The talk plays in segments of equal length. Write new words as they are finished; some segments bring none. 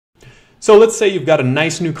So let's say you've got a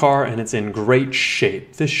nice new car and it's in great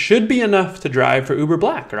shape. This should be enough to drive for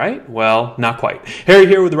UberBlack, right? Well, not quite. Harry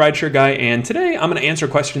here with the Rideshare Guy, and today I'm going to answer a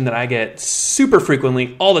question that I get super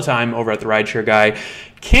frequently all the time over at the Rideshare Guy.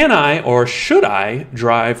 Can I or should I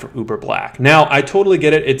drive for UberBlack? Now, I totally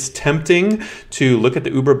get it. It's tempting to look at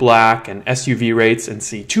the UberBlack and SUV rates and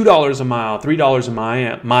see $2 a mile, $3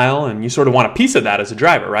 a mile, and you sort of want a piece of that as a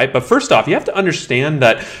driver, right? But first off, you have to understand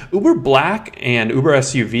that UberBlack and Uber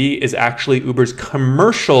SUV is actually Uber's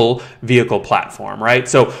commercial vehicle platform, right?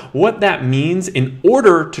 So what that means, in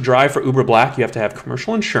order to drive for UberBlack, you have to have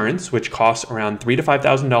commercial insurance, which costs around $3,000 to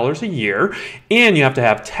 $5,000 a year, and you have to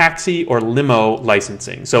have taxi or limo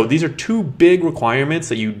licensing. So these are two big requirements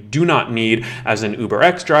that you do not need as an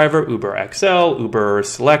UberX driver. Uber XL, Uber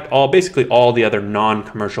Select, basically all the other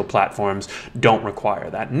non-commercial platforms don't require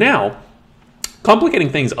that. Now, complicating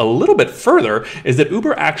things a little bit further is that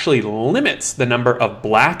Uber actually limits the number of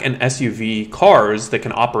black and SUV cars that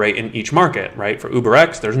can operate in each market, right? For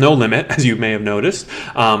UberX, there's no limit, as you may have noticed,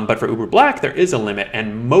 but for UberBlack, there is a limit,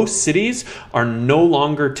 and most cities are no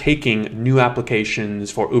longer taking new applications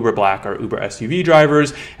for UberBlack or Uber SUV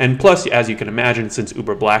drivers, and plus, as you can imagine, since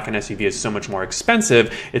UberBlack and SUV is so much more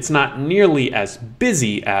expensive, it's not nearly as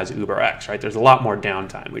busy as UberX, right? There's a lot more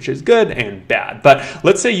downtime, which is good and bad, but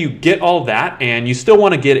let's say you get all that, and you still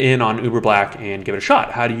want to get in on UberBlack and give it a shot.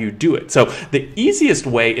 How do you do it? So the easiest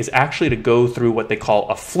way is actually to go through what they call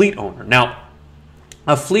a fleet owner. Now,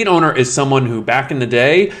 a fleet owner is someone who back in the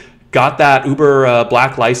day got that Uber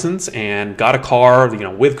Black license and got a car,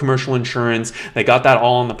 with commercial insurance. They got that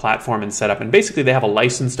all on the platform and set up. And basically they have a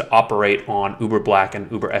license to operate on Uber Black and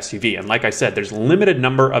Uber SUV. And like I said, there's a limited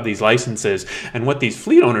number of these licenses. And what these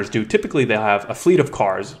fleet owners do, typically they'll have a fleet of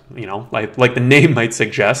cars, like the name might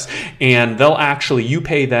suggest. And they'll actually, you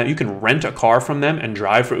can rent a car from them and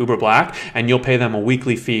drive for Uber Black. And you'll pay them a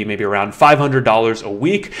weekly fee, maybe around $500 a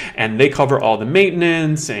week. And they cover all the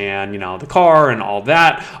maintenance and, the car and all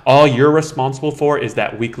that. All you're responsible for is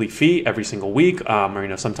that weekly fee every single week,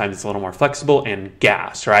 or sometimes it's a little more flexible, and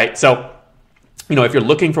gas, right? So if you're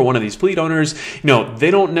looking for one of these fleet owners,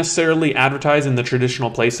 they don't necessarily advertise in the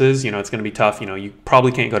traditional places. It's going to be tough. You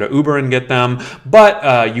probably can't go to Uber and get them,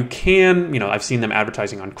 but you can, I've seen them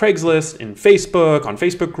advertising on Craigslist, in Facebook, on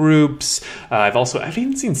Facebook groups. I've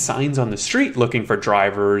even seen signs on the street looking for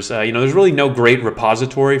drivers. There's really no great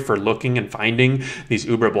repository for looking and finding these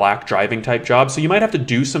Uber Black driving type jobs. So you might have to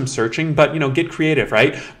do some searching, but, get creative,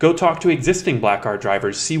 right? Go talk to existing Black car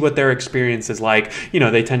drivers, see what their experience is like.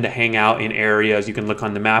 They tend to hang out in areas. You can look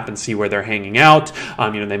on the map and see where they're hanging out.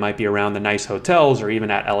 They might be around the nice hotels or even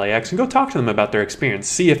at LAX, and go talk to them about their experience.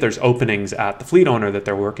 See if there's openings at the fleet owner that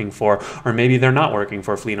they're working for, or maybe they're not working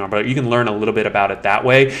for a fleet owner, but you can learn a little bit about it that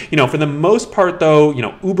way. For the most part though,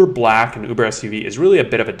 Uber Black and Uber SUV is really a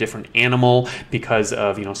bit of a different animal because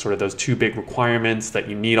of, sort of those two big requirements that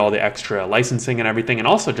you need all the extra licensing and everything, and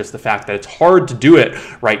also just the fact that it's hard to do it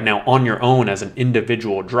right now on your own as an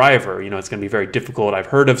individual driver. It's going to be very difficult. I've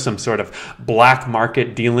heard of some sort of black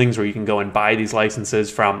market dealings where you can go and buy these licenses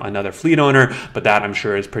from another fleet owner, but that I'm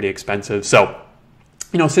sure is pretty expensive. So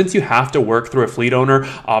since you have to work through a fleet owner,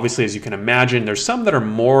 obviously, as you can imagine, there's some that are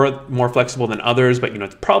more flexible than others, but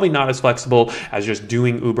it's probably not as flexible as just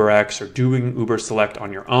doing UberX or doing Uber Select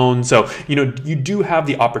on your own. So, you do have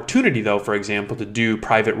the opportunity though, for example, to do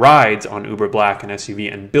private rides on Uber Black and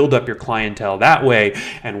SUV and build up your clientele that way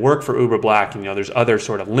and work for Uber Black. There's other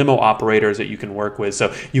sort of limo operators that you can work with.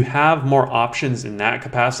 So you have more options in that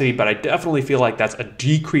capacity, but I definitely feel like that's a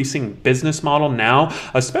decreasing business model now,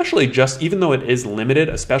 especially even though it is limited,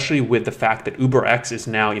 especially with the fact that UberX is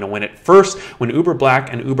now, when Uber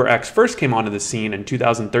Black and UberX first came onto the scene in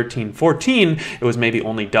 2013-14, it was maybe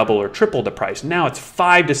only double or triple the price. Now it's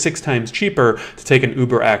 5 to 6 times cheaper to take an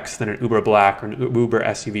UberX than an Uber Black or an Uber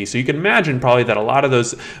SUV. So you can imagine probably that a lot of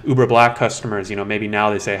those Uber Black customers, maybe now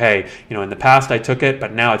they say, hey, in the past I took it,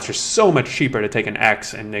 but now it's just so much cheaper to take an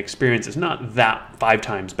X, and the experience is not that 5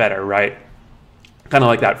 times better, right? Kind of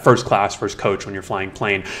like that first class, first coach when you're flying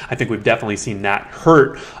plane. I think we've definitely seen that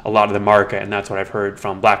hurt a lot of the market, and that's what I've heard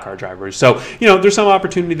from black car drivers. So, there's some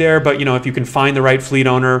opportunity there, but, if you can find the right fleet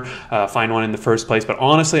owner, find one in the first place. But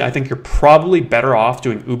honestly, I think you're probably better off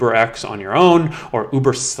doing UberX on your own, or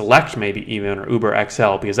Uber Select maybe even, or Uber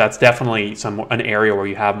XL, because that's definitely an area where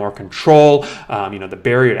you have more control. The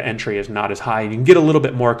barrier to entry is not as high. You can get a little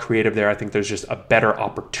bit more creative there. I think there's just a better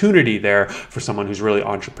opportunity there for someone who's really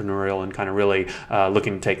entrepreneurial and kind of really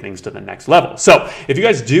looking to take things to the next level. So if you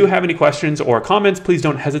guys do have any questions or comments, please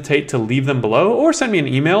don't hesitate to leave them below or send me an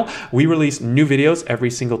email. We release new videos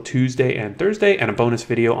every single Tuesday and Thursday and a bonus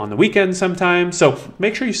video on the weekend sometimes. So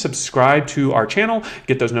make sure you subscribe to our channel,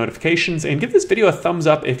 get those notifications, and give this video a thumbs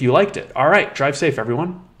up if you liked it. All right, drive safe,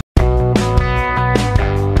 everyone.